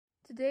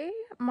Today,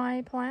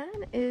 my plan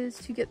is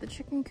to get the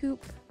chicken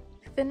coop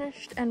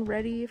finished and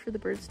ready for the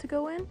birds to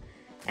go in,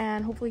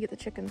 and hopefully get the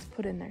chickens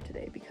put in there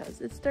today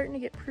because it's starting to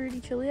get pretty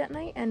chilly at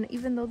night. And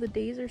even though the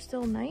days are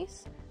still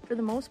nice for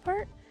the most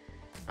part,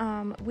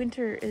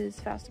 winter is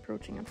fast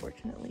approaching,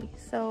 unfortunately.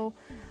 So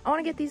I want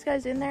to get these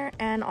guys in there,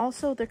 and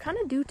also they're kind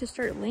of due to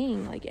start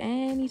laying like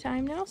any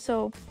time now,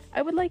 so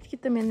I would like to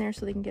get them in there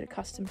so they can get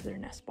accustomed to their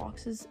nest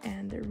boxes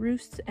and their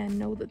roosts and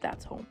know that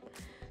that's home.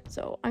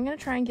 So I'm gonna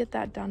try and get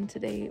that done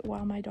today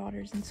while my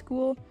daughter's in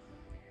school.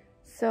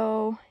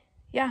 So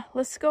yeah,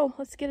 let's go,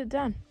 let's get it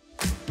done.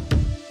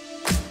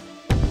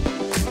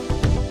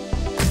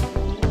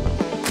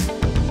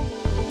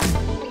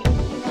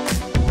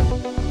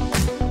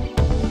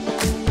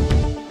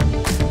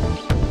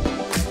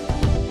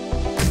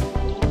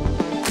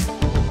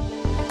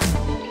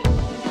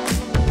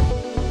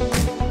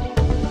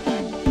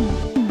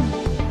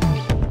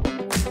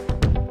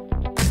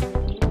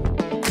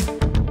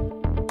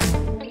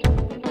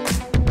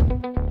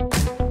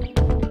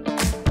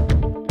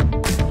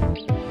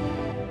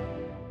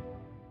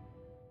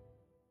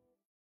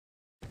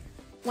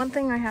 One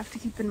thing I have to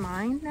keep in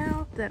mind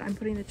now that I'm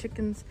putting the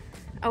chickens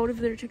out of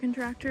their chicken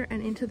tractor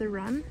and into the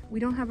run, we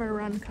don't have our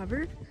run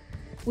covered.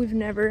 We've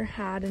never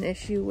had an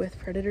issue with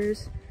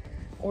predators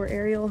or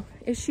aerial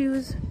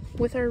issues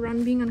with our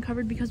run being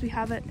uncovered because we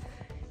have it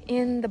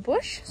in the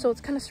bush, so it's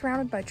kind of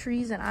surrounded by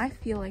trees, and I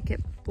feel like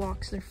it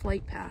blocks their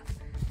flight path.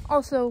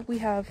 Also, we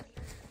have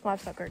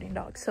livestock guardian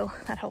dogs, so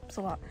that helps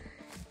a lot.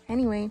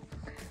 Anyway,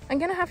 I'm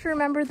gonna have to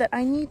remember that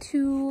I need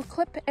to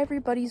clip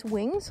everybody's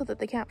wings so that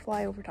they can't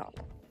fly over top.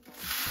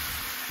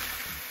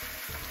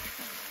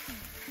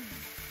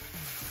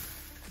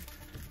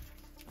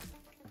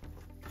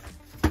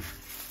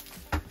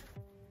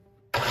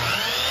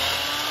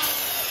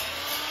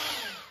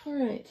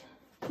 Alright,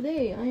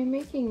 today I am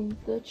making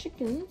the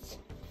chickens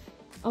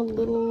a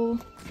little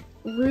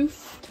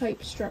roof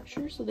type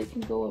structure so they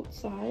can go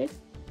outside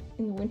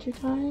in the winter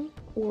time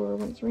or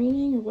when it's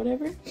raining or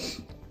whatever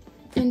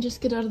and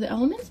just get out of the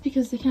elements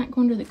because they can't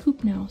go under the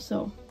coop now.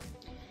 So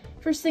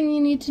first thing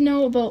you need to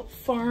know about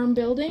farm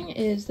building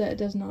is that it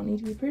does not need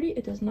to be pretty,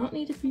 it does not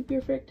need to be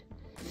perfect,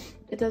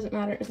 it doesn't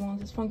matter as long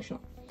as it's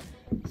functional.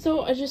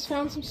 So I just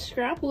found some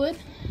scrap wood,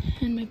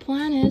 and my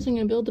plan is I'm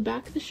going to build the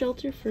back of the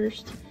shelter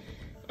first.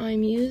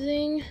 I'm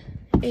using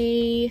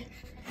a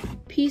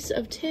piece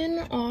of tin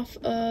off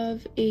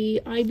of a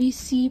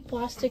IBC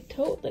plastic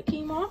tote that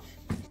came off.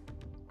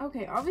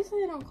 Okay,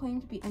 obviously I don't claim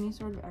to be any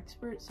sort of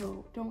expert,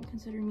 so don't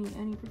consider me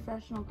any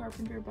professional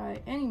carpenter by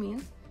any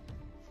means,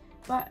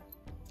 but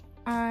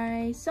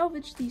I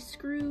salvaged these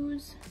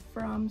screws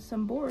from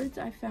some boards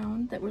I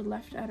found that were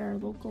left at our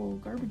local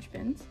garbage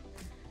bins.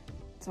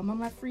 Someone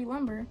left free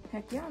lumber.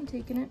 Heck yeah, I'm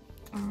taking it.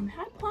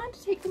 Had planned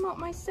to take them out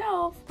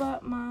myself,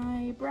 but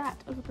my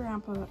brat of a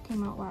grandpa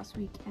came out last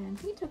week and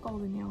he took all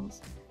the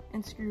nails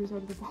and screws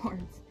out of the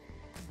boards.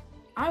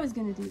 I was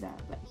gonna do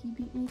that, but he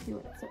beat me to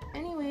it. So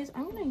anyways,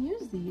 I'm gonna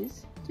use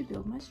these to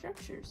build my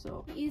structure.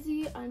 So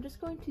easy, I'm just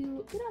going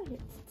to get out of here,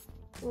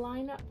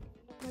 line up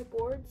my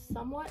boards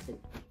somewhat. It,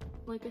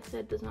 like I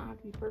said, does not have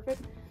to be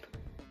perfect.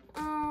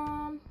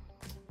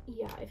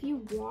 Yeah, if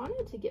you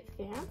wanted to get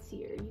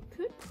fancier, you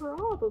could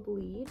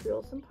probably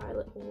drill some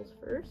pilot holes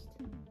first.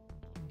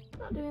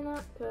 Not doing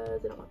that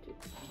because I don't want to.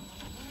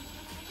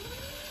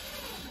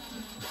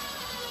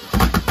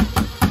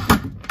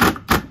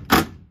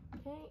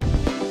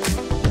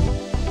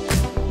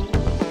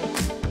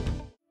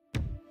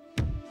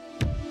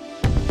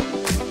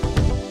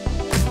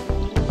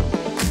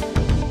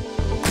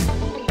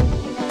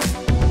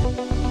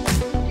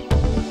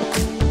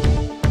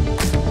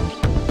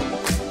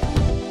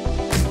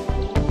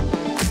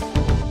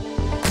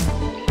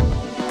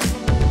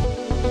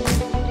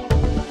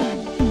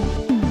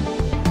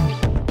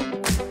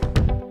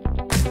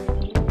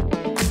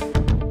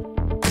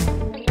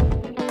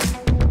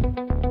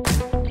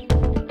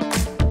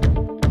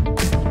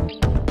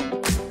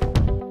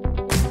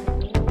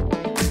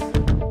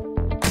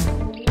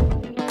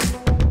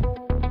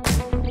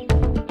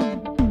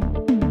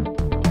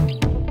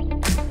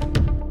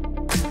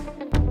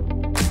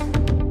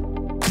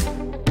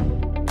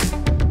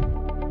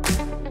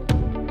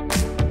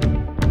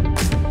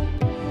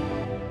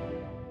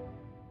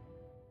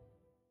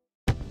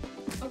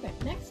 Okay,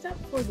 next up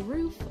for the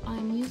roof,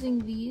 I'm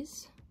using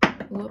these,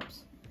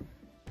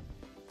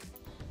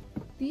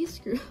 these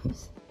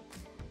screws.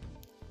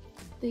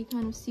 They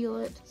kind of seal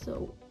it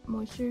so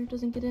moisture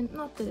doesn't get in.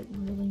 Not that it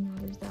really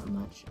matters that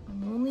much.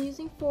 I'm only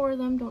using 4 of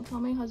them. Don't tell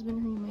my husband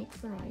or he might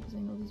cry because I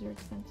know these are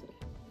expensive.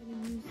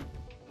 I'm gonna use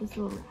this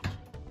little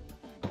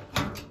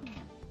ratchet.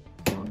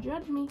 Don't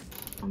judge me.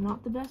 I'm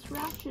not the best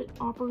ratchet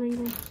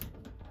operator.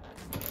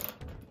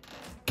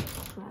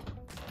 But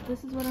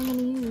this is what I'm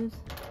gonna use.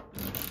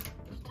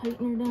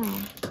 Tighten her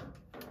down.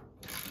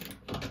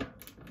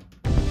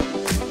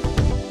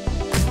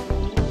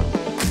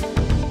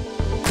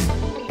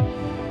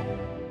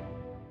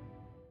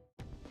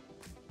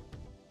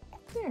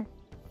 There.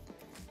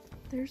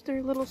 There's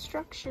their little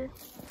structure.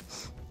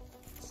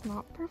 It's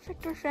not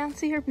perfect or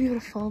fancy or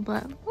beautiful,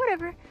 but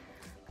whatever.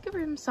 Give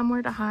them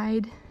somewhere to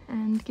hide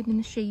and get in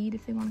the shade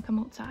if they want to come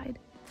outside.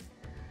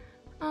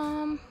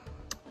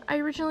 I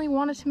originally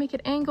wanted to make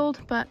it angled,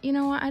 but you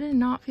know what? I did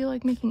not feel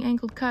like making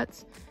angled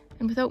cuts,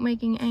 and without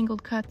making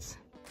angled cuts,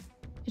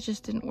 it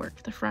just didn't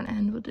work. The front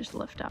end would just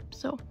lift up,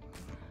 so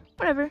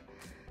whatever.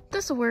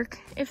 This will work.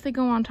 If they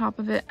go on top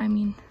of it, I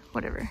mean,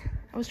 whatever.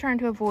 I was trying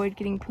to avoid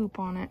getting poop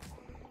on it,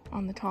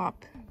 on the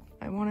top.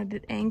 I wanted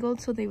it angled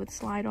so they would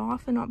slide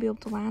off and not be able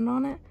to land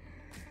on it.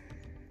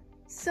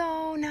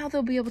 So now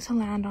they'll be able to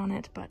land on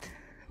it, but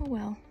oh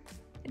well,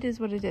 it is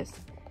what it is.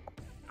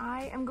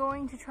 I am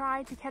going to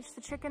try to catch the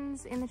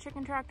chickens in the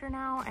chicken tractor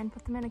now and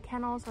put them in a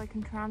kennel so I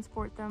can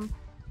transport them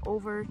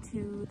over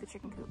to the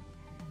chicken coop.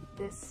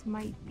 This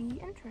might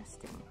be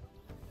interesting.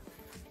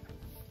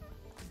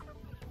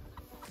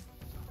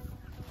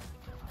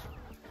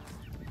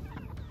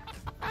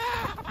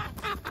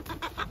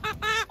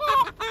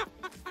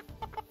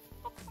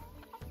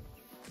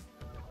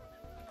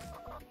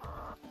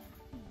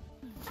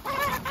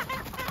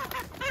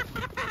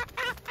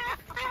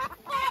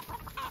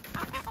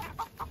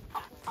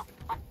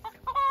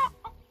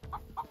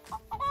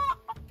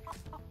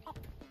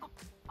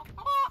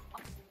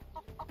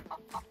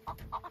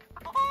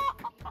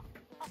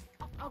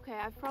 Okay,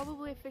 I've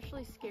probably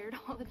officially scared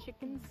all the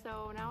chickens,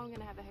 so now I'm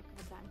gonna have a heck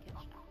of a time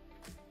catching them.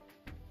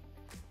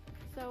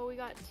 So we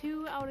got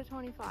 2 out of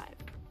 25.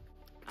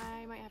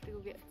 I might have to go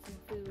get some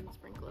food and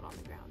sprinkle it on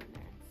the ground in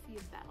there and see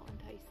if that'll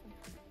entice them.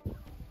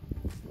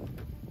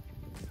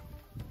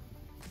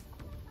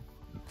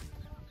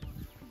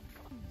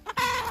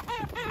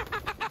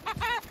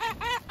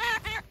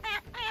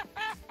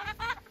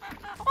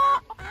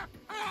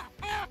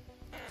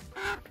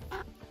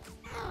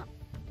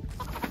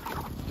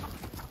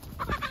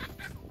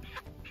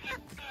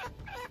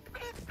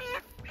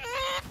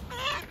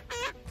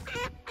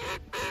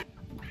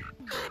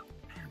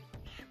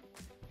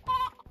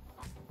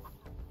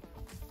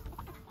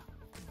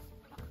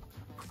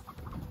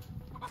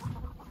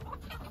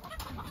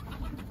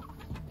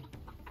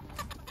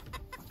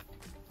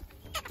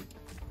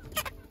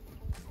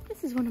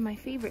 This is one of my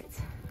favorites.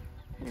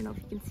 I don't know if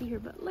you can see her,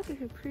 but look at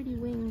her pretty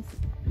wings.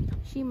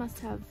 She must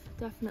have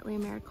definitely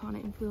Americana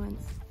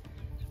influence.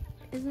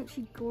 Isn't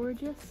she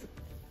gorgeous?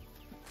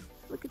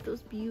 Look at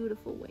those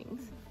beautiful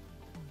wings.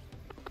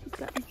 She's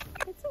got these,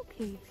 it's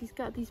okay. She's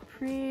got these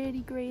pretty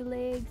gray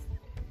legs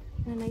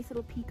and a nice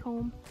little pea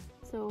comb,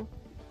 so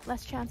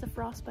less chance of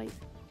frostbite.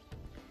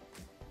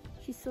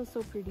 She's so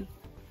pretty.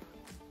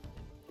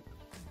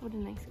 What a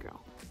nice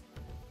girl.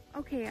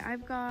 Okay,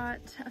 I've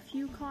got a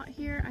few caught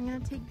here. I'm gonna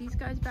take these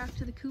guys back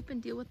to the coop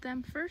and deal with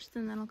them first,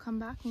 and then I'll come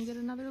back and get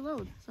another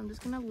load. So I'm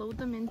just gonna load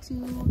them into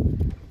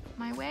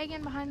my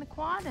wagon behind the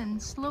quad and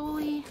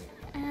slowly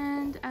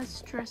and as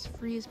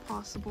stress-free as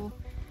possible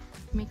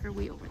make our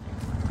way over there.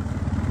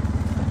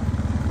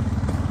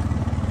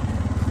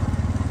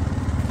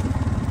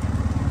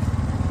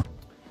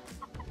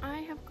 I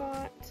have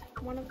got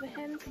one of the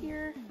hens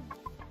here,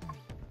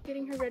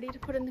 getting her ready to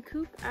put in the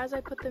coop. As I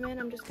put them in,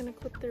 I'm just going to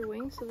clip their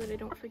wings so that I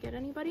don't forget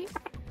anybody.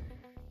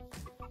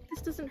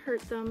 This doesn't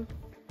hurt them.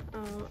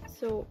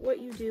 So what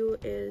you do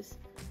is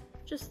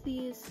just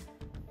these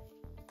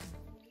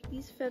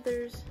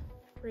feathers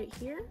right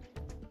here.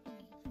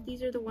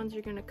 These are the ones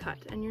you're going to cut,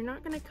 and you're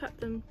not going to cut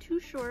them too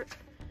short,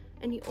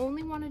 and you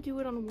only want to do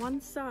it on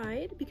one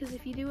side, because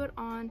if you do it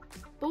on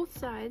both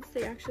sides,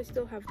 they actually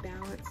still have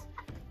balance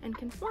and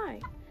can fly.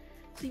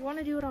 So you want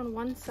to do it on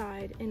one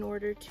side in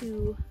order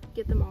to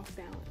get them off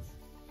balance.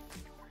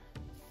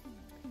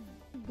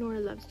 Nora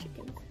loves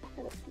chickens.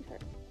 Hello,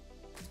 sweetheart.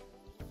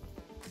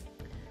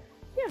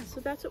 Yeah, so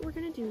that's what we're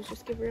gonna do, is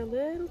just give her a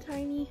little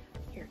tiny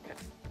haircut.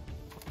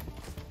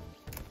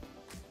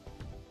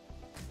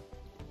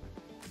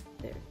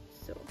 There,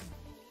 so.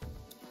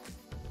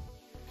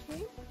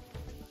 Okay,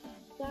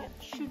 that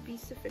should be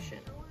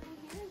sufficient. We're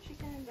in here and she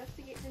can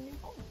investigate her new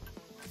home.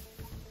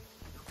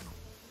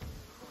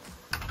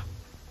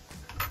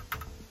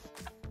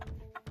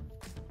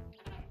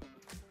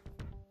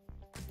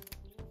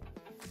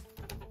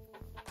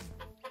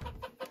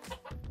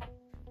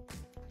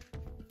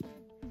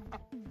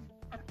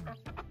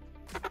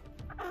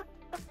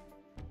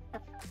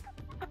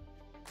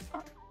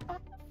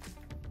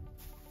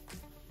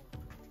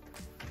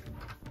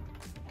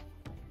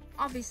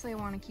 Obviously, I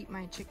want to keep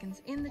my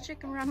chickens in the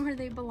chicken run where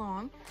they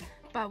belong,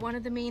 but one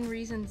of the main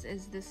reasons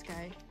is this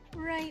guy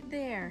right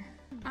there.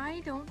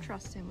 I don't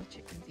trust him with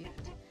chickens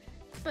yet,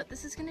 but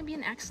this is going to be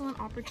an excellent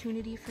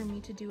opportunity for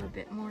me to do a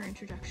bit more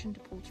introduction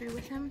to poultry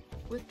with him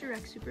with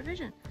direct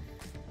supervision.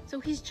 So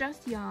he's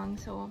just young,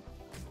 so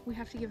we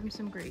have to give him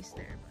some grace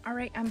there. All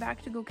right, I'm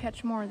back to go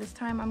catch more. This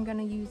time I'm going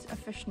to use a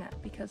fish net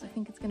because I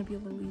think it's going to be a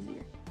little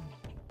easier.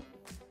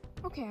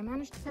 Okay, I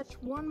managed to catch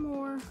one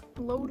more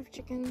load of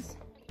chickens.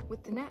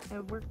 With the net,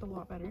 it worked a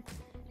lot better,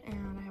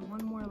 and I have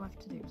one more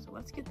left to do. So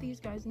let's get these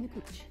guys in the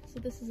cooch.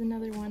 So this is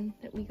another one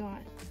that we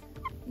got.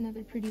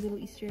 Another pretty little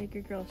Easter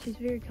egg girl. She's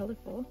very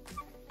colorful.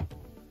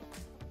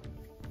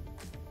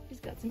 She's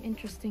got some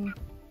interesting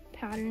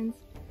patterns.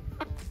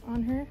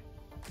 on her.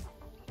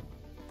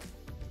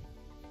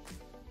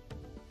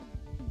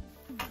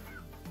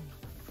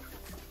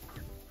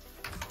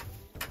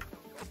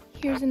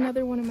 Here's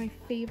another one of my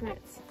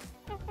favorites.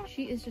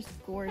 She is just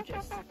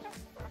gorgeous.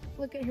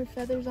 Look at her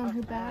feathers on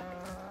her back.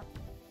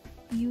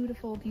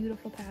 Beautiful,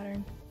 beautiful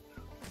pattern.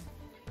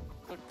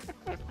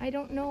 I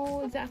don't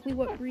know exactly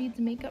what breeds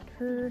make up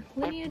her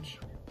lineage,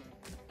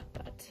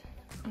 but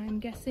I'm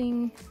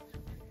guessing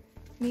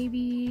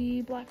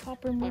maybe black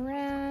copper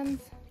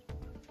Morans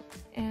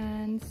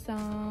and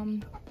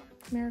some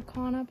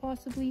Americana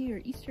possibly,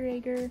 or Easter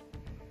Egger.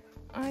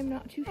 I'm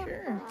not too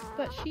sure,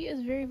 but she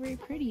is very, very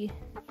pretty.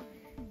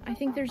 I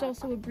think there's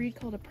also a breed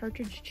called a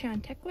partridge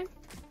Chantequin.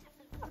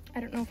 I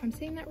don't know if I'm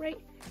saying that right,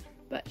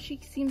 but she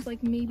seems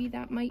like maybe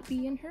that might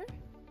be in her.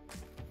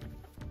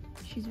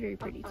 She's very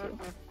pretty too.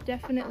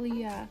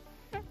 Definitely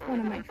one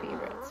of my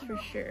favorites for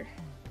sure.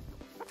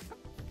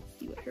 Let's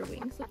see what her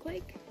wings look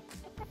like.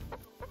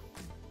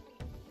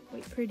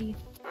 Quite pretty.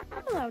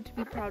 I'm allowed to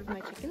be proud of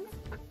my chickens.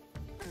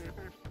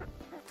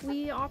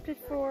 We opted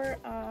for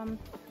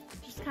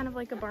just kind of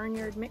like a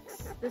barnyard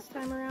mix this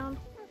time around.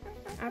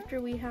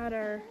 After we had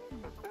our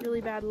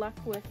really bad luck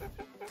with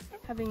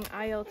having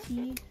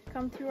ILT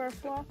come through our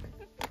flock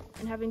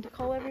and having to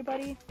cull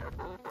everybody,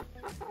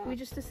 we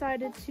just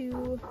decided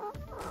to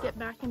get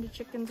back into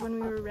chickens when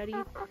we were ready,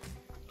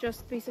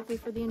 just basically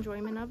for the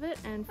enjoyment of it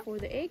and for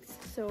the eggs.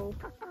 So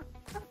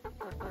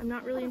I'm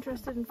not really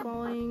interested in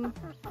following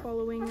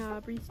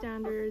breed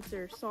standards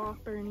or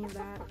SOP or any of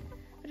that.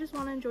 I just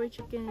want to enjoy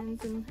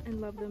chickens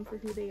and love them for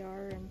who they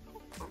are, and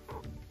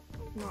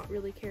not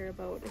really care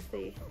about if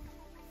they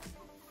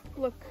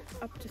look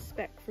up to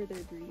spec for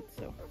their breed.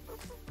 So,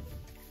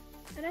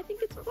 and I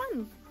think it's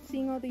fun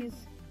seeing all these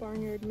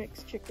barnyard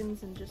mixed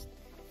chickens and just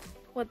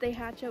what they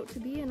hatch out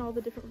to be and all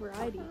the different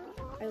variety.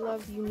 I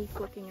love unique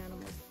looking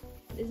animals.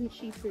 Isn't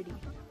she pretty?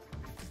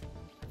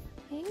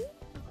 Hey?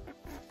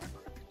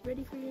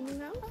 Ready for your new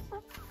house?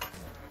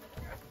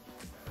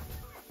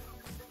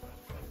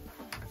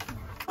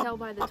 Tell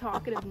by the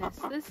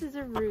talkativeness. This is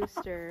a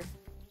rooster.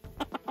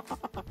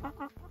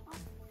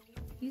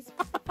 He's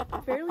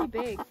fairly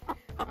big.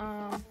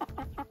 I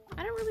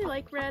don't really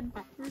like red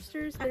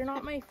roosters. They're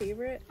not my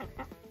favorite.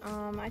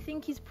 I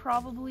think he's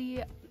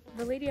probably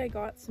the lady I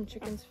got some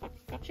chicken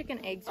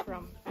eggs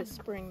from this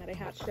spring that I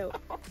hatched out.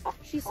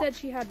 She said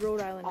she had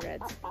Rhode Island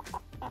Reds.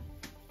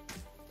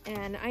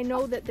 And I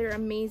know that they're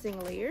amazing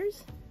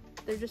layers.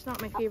 They're just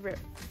not my favorite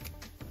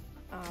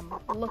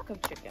look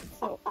of chicken.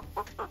 So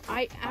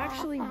I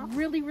actually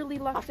really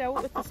lucked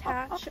out with this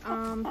hatch.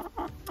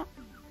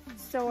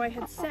 So I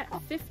had set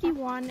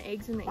 51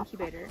 eggs in the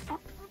incubator.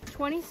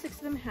 26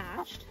 of them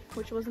hatched,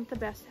 which wasn't the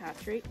best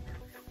hatch rate.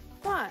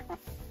 But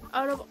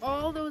out of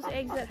all those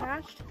eggs that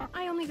hatched,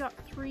 I only got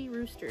 3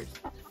 roosters.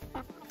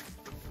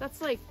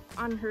 That's like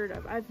unheard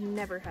of. I've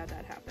never had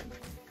that happen.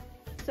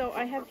 So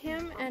I have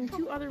him and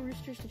 2 other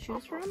roosters to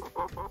choose from.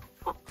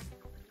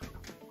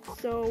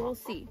 So we'll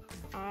see.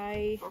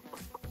 I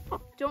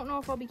don't know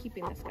if I'll be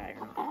keeping this guy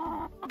or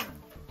not.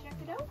 Check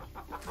it out.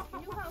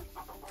 New house.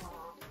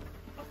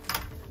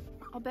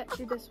 I'll bet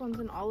you this one's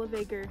an olive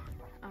egger.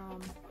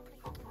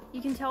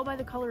 You can tell by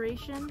the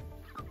coloration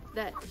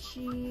that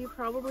she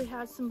probably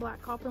has some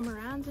black copper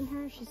Morans in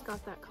her. She's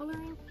got that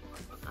coloring.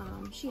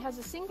 She has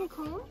a single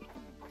comb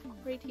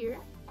right here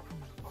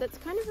that's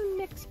kind of a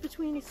mix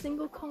between a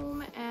single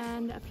comb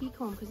and a pea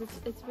comb, because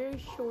it's very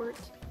short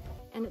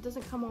and it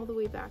doesn't come all the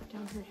way back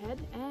down her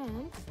head.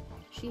 And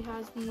she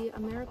has the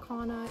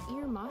Americana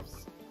ear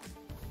muffs.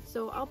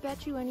 So I'll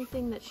bet you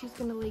anything that she's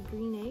gonna lay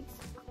green eggs.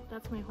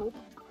 That's my hope.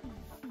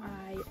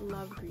 I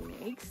love green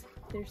eggs.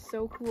 They're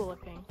so cool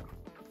looking.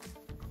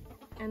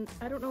 And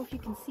I don't know if you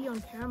can see on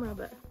camera,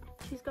 but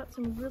she's got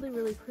some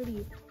really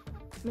pretty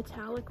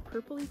metallic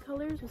purpley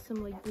colors with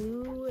some like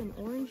blue and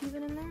orange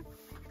even in there.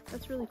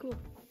 That's really cool.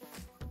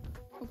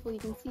 Hopefully you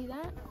can see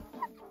that.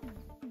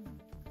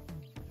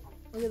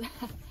 Look at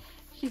that.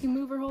 She can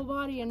move her whole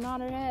body and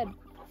nod her head.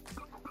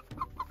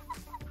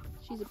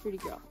 She's a pretty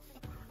girl.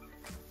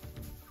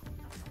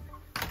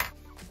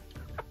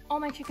 All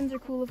my chickens are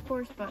cool, of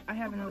course, but I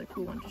have another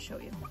cool one to show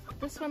you.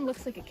 This one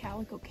looks like a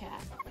calico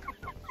cat.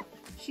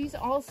 She's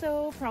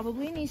also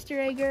probably an Easter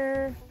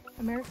Egger,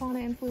 Americana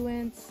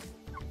influence,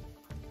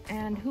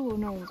 and who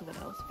knows what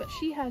else. But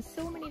she has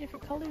so many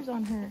different colors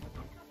on her.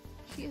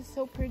 She is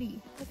so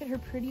pretty. Look at her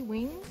pretty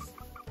wings.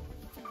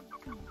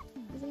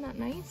 Isn't that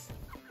nice?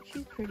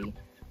 She's pretty.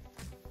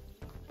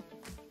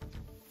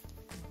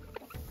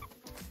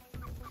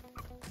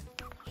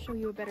 I'll show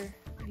you a better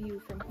view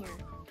from here.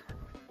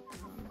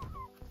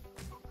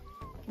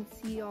 You can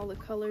see all the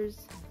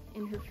colors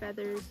in her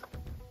feathers.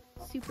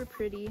 Super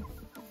pretty.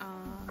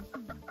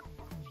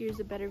 Here's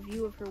a better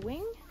view of her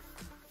wing.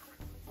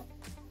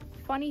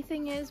 Funny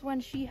thing is, when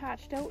she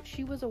hatched out,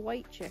 she was a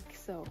white chick,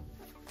 so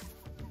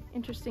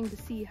interesting to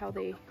see how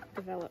they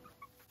develop.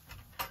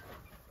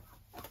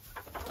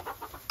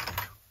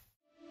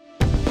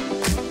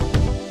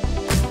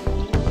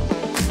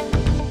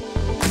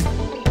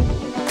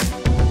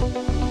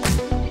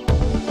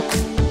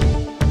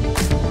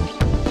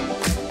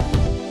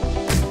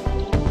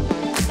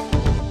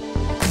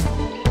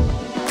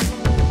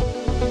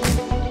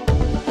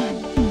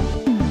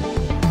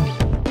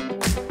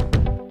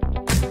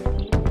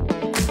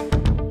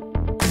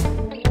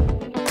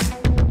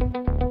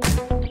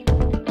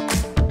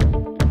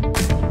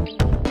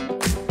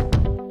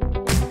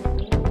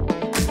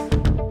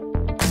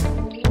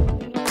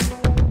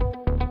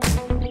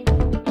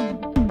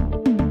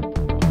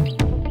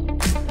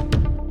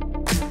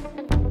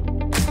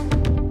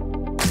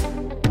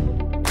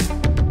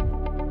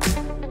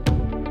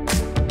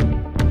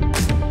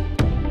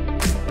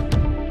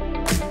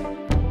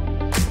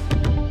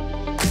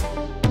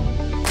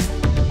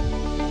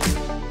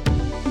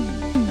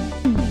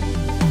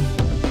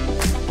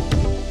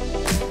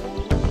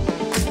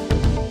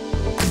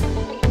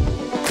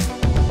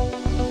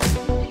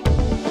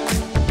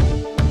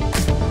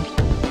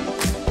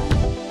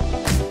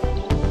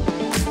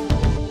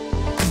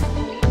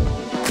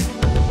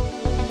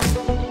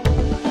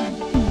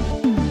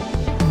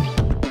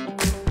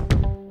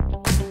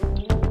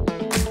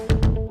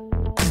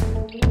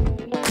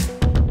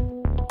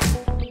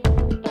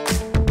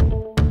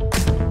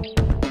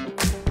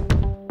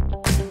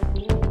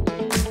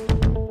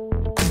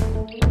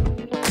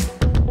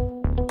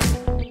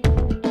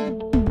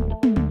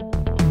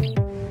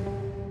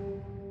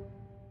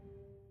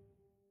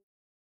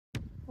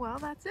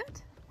 that's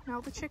it. Now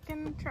the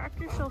chicken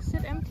tractor shall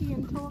sit empty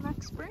until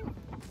next spring.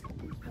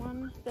 Here's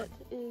one that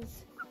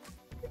is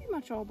pretty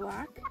much all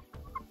black.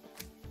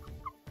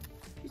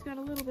 She's got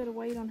a little bit of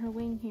white on her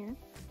wing here.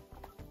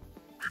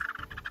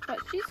 But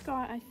she's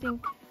got, I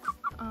think,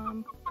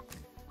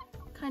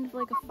 kind of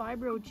like a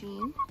fibro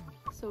gene.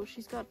 So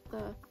she's got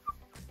the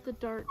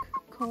dark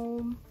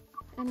comb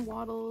and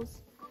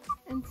wattles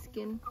and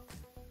skin,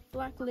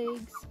 black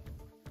legs,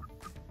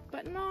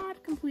 but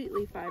not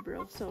completely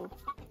fibro. So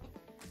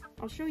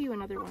I'll show you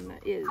another one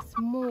that is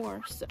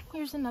more. So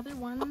here's another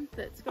one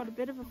that's got a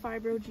bit of a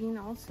fibro gene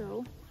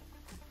also.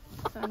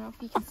 So I don't know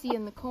if you can see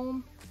in the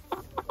comb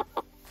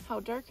how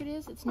dark it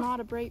is. It's not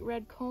a bright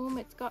red comb.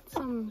 It's got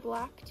some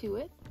black to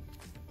it.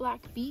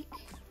 Black beak,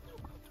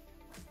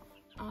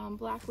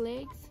 black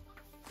legs,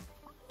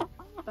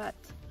 but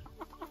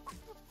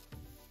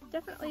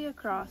definitely a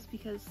cross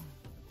because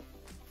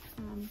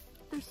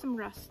there's some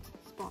rust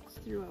spots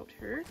throughout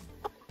her,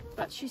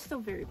 but she's still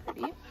very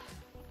pretty.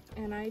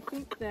 And I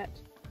think that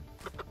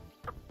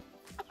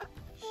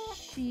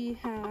she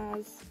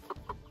has,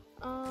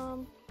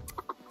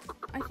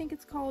 I think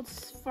it's called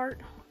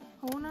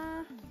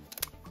Svarthona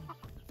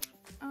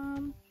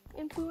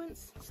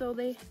influence. So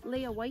they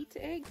lay a white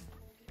egg,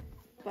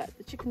 but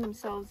the chicken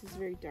themselves is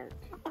very dark.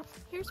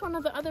 Here's one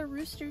of the other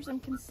roosters I'm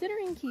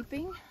considering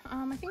keeping.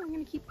 I think I'm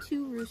going to keep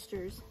 2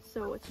 roosters,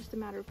 so it's just a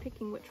matter of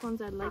picking which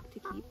ones I'd like to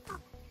keep.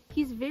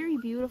 He's very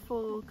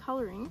beautiful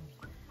coloring,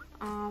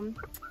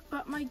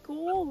 but my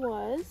goal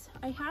was,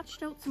 I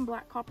hatched out some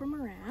black copper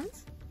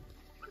Morans,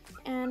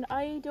 and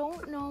I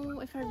don't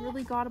know if I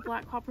really got a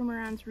black copper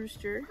Morans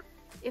rooster.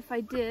 If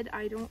I did,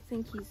 I don't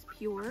think he's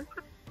pure.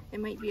 It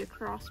might be a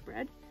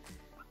crossbred,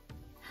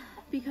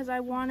 because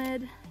I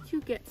wanted to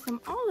get some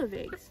olive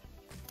eggs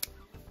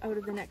out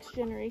of the next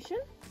generation.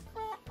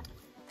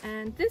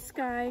 And this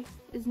guy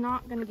is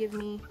not going to give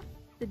me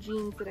the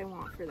genes that I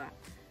want for that.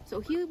 So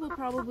he will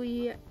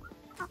probably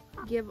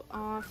give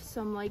off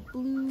some like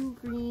blue,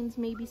 greens,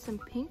 maybe some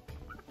pink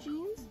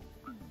genes,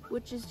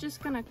 which is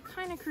just going to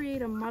kind of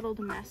create a muddled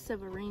mess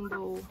of a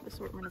rainbow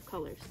assortment of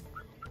colors.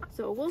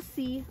 So we'll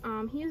see.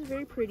 He is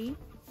very pretty.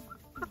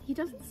 He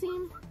doesn't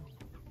seem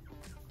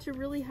to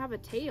really have a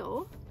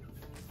tail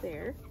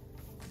there.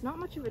 Not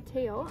much of a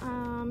tail.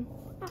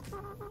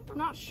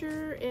 Not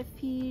sure if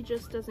he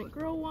just doesn't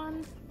grow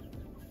one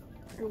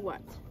or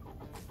what.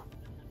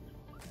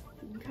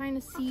 You can kind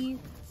of see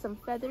some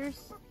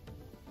feathers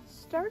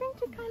starting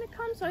to kind of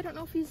come, so I don't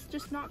know if he's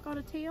just not got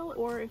a tail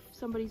or if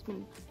somebody's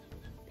been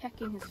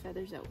pecking his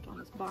feathers out on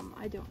his bum.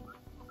 I don't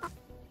know.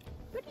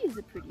 But he's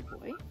a pretty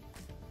boy.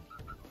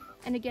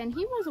 And again,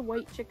 he was a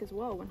white chick as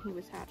well when he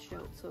was hatched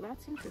out, so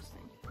that's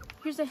interesting.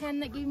 Here's a hen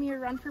that gave me a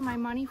run for my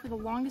money for the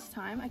longest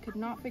time. I could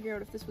not figure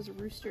out if this was a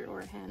rooster or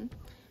a hen,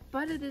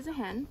 but it is a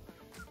hen.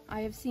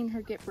 I have seen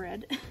her get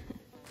bred,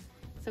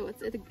 so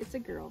it's a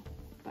girl,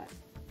 but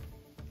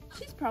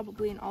she's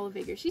probably an olive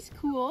egger. She's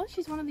cool.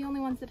 She's one of the only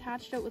ones that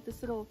hatched out with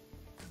this little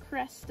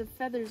crest of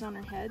feathers on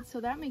her head,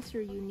 so that makes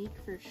her unique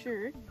for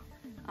sure.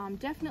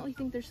 Definitely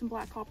think there's some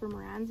black copper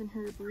Morans in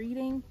her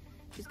breeding.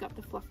 She's got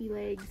the fluffy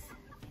legs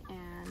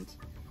and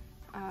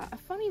a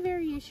funny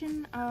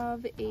variation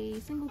of a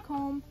single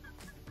comb.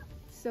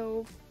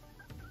 So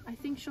I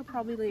think she'll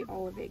probably lay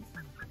olive eggs.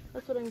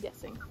 That's what I'm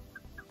guessing.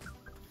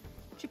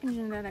 Chicken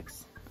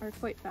genetics are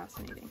quite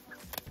fascinating.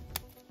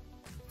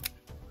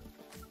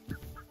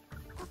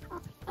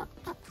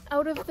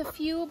 Out of the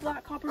few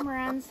black copper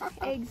Morans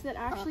eggs that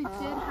actually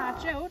did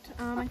hatch out,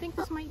 I think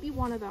this might be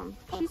one of them.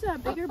 She's a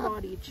bigger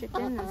bodied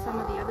chicken than some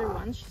of the other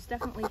ones. She's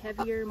definitely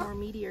heavier, more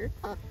meatier.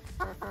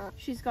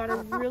 She's got a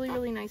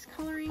really nice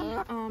coloring.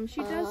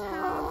 She does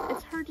have,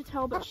 it's hard to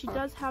tell, but she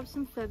does have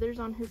some feathers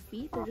on her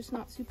feet. They're just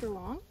not super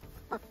long.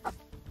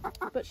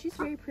 But she's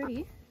very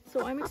pretty.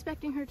 So I'm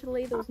expecting her to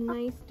lay those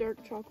nice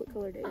dark chocolate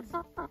colored eggs.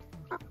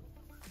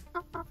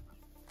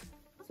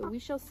 So we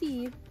shall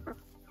see.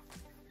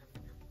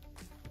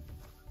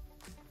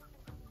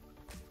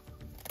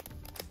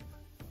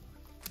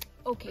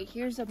 Okay,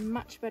 here's a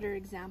much better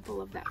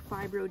example of that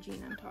fibro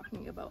gene I'm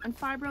talking about. And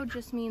fibro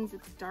just means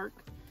it's dark.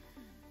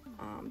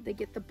 They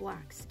get the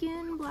black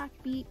skin, black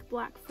beak,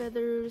 black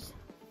feathers,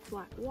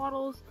 black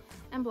wattles,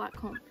 and black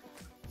comb.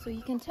 So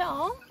you can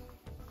tell,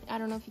 I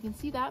don't know if you can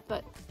see that,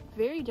 but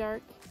very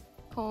dark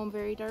comb,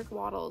 very dark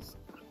wattles,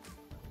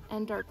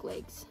 and dark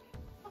legs.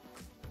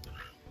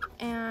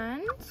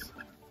 And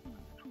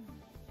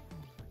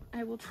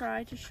I will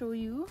try to show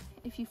you,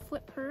 if you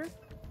flip her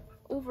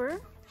over,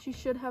 she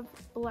should have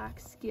black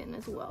skin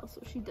as well.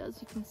 So she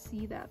does, you can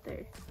see that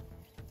there.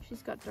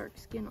 She's got dark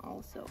skin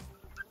also.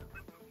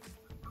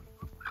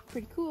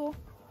 Pretty cool.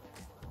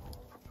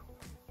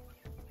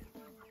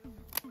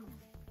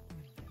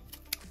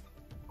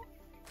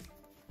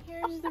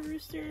 Here's the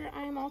rooster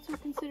I'm also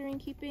considering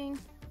keeping.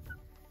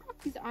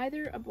 He's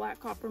either a black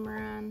copper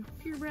Moran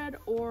purebred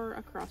or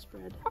a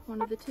crossbred, one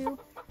of the two.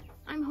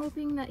 I'm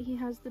hoping that he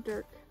has the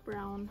dark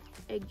brown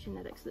egg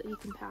genetics that he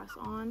can pass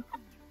on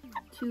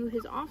to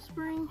his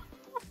offspring,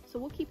 so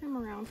we'll keep him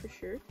around for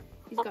sure.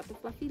 He's got the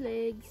fluffy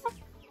legs,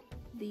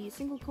 the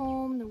single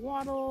comb, the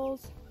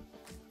wattles.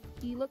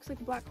 He looks like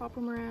a black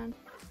copper Moran,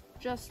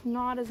 just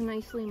not as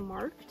nicely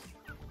marked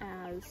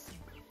as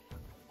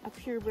a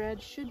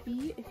purebred should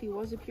be if he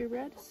was a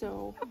purebred,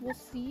 so we'll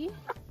see.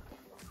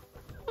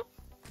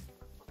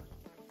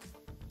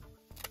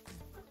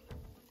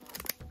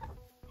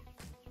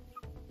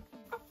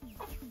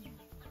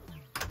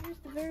 Here's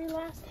the very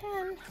last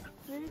hen,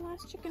 very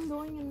last chicken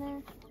going in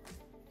there.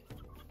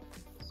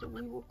 So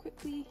we will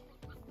quickly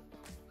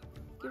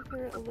give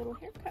her a little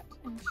haircut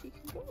and she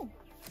can go.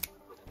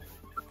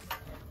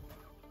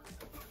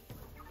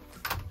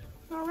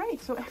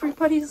 Alright, so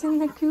everybody's in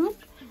the coop.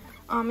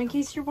 In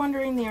case you're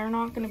wondering, they are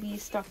not going to be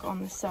stuck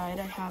on the side.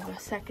 I have a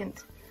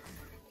second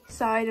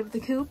side of the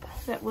coop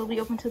that will be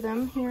open to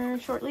them here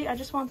shortly. I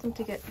just want them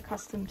to get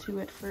accustomed to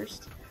it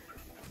first.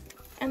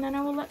 And then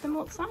I will let them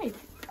outside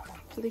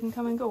so they can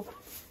come and go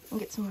and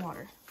get some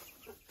water.